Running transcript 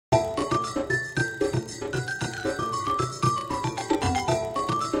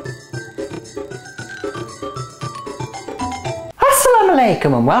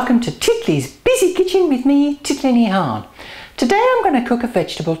Assalamualaikum and welcome to Titley's Busy Kitchen with me, Titley Hahn. Today I'm going to cook a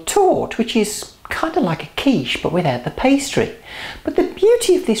vegetable torte, which is kind of like a quiche but without the pastry. But the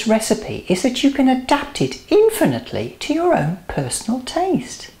beauty of this recipe is that you can adapt it infinitely to your own personal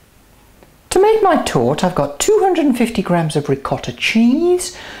taste. To make my torte, I've got 250 grams of ricotta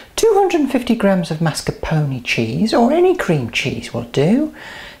cheese, 250 grams of mascarpone cheese, or any cream cheese will do,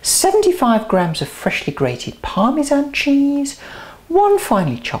 75 grams of freshly grated Parmesan cheese, 1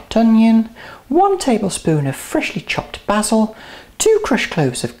 finely chopped onion, 1 tablespoon of freshly chopped basil, 2 crushed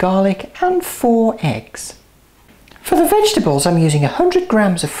cloves of garlic and 4 eggs. For the vegetables I'm using 100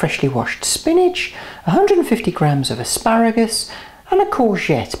 grams of freshly washed spinach, 150 grams of asparagus and a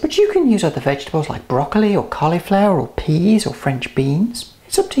courgette, but you can use other vegetables like broccoli or cauliflower or peas or French beans.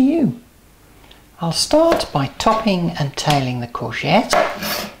 It's up to you. I'll start by topping and tailing the courgette,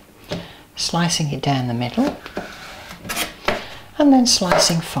 slicing it down the middle and then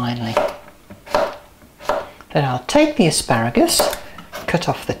slicing finely. Then I'll take the asparagus, cut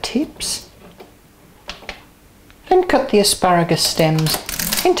off the tips, then cut the asparagus stems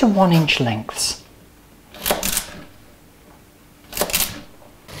into 1-inch lengths.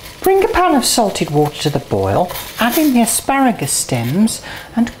 Bring a pan of salted water to the boil, add in the asparagus stems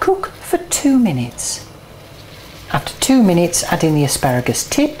and cook for 2 minutes. After 2 minutes, add in the asparagus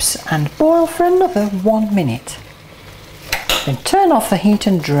tips and boil for another 1 minute. Then turn off the heat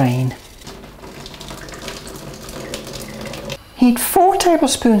and drain. Heat 4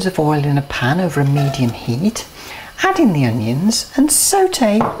 tablespoons of oil in a pan over a medium heat. Add in the onions and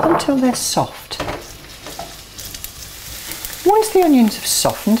saute until they're soft. Once the onions have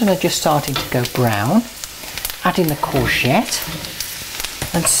softened and are just starting to go brown, add in the courgette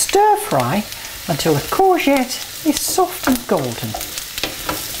and stir fry until the courgette is soft and golden.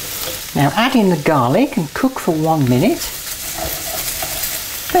 Now add in the garlic and cook for 1 minute.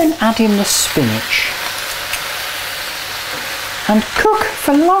 Then add in the spinach and cook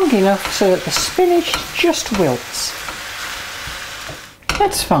for long enough so that the spinach just wilts.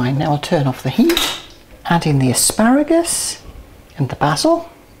 That's fine. Now I'll turn off the heat, add in the asparagus and the basil,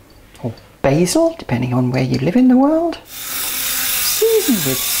 or basil depending on where you live in the world. Season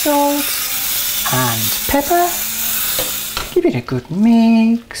with salt and pepper. Give it a good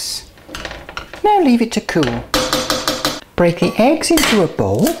mix. Now leave it to cool. Break the eggs into a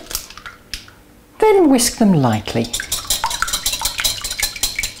bowl, then whisk them lightly.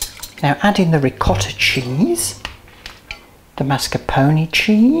 Now add in the ricotta cheese, the mascarpone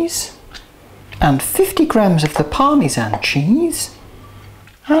cheese, and 50 grams of the Parmesan cheese,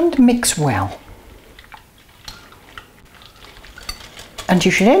 and mix well. And you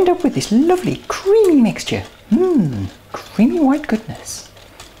should end up with this lovely creamy mixture. Creamy white goodness.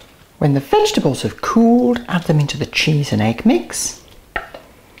 When the vegetables have cooled, add them into the cheese and egg mix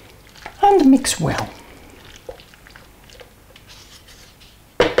and mix well.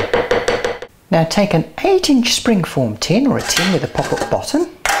 Now take an 8-inch springform tin or a tin with a pop-up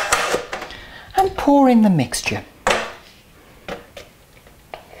bottom and pour in the mixture.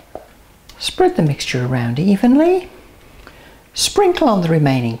 Spread the mixture around evenly. Sprinkle on the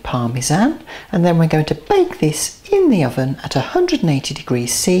remaining Parmesan and then we're going to bake this in the oven at 180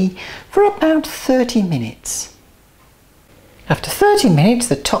 degrees C for about 30 minutes. After 30 minutes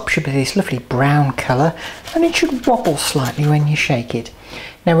the top should be this lovely brown colour and it should wobble slightly when you shake it.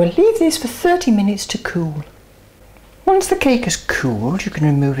 Now we'll leave this for 30 minutes to cool. Once the cake has cooled you can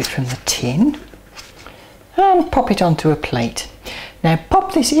remove it from the tin and pop it onto a plate. Now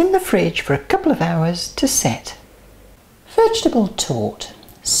pop this in the fridge for a couple of hours to set. Vegetable torte.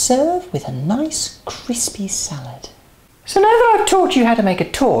 Serve with a nice crispy salad. So now that I've taught you how to make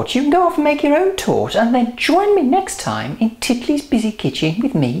a torte, you can go off and make your own torte and then join me next time in Titley's Busy Kitchen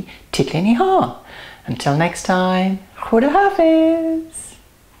with me, Titley Hahn. Until next time, Khuda Hafiz.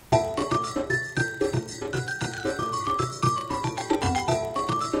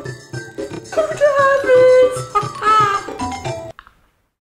 Khuda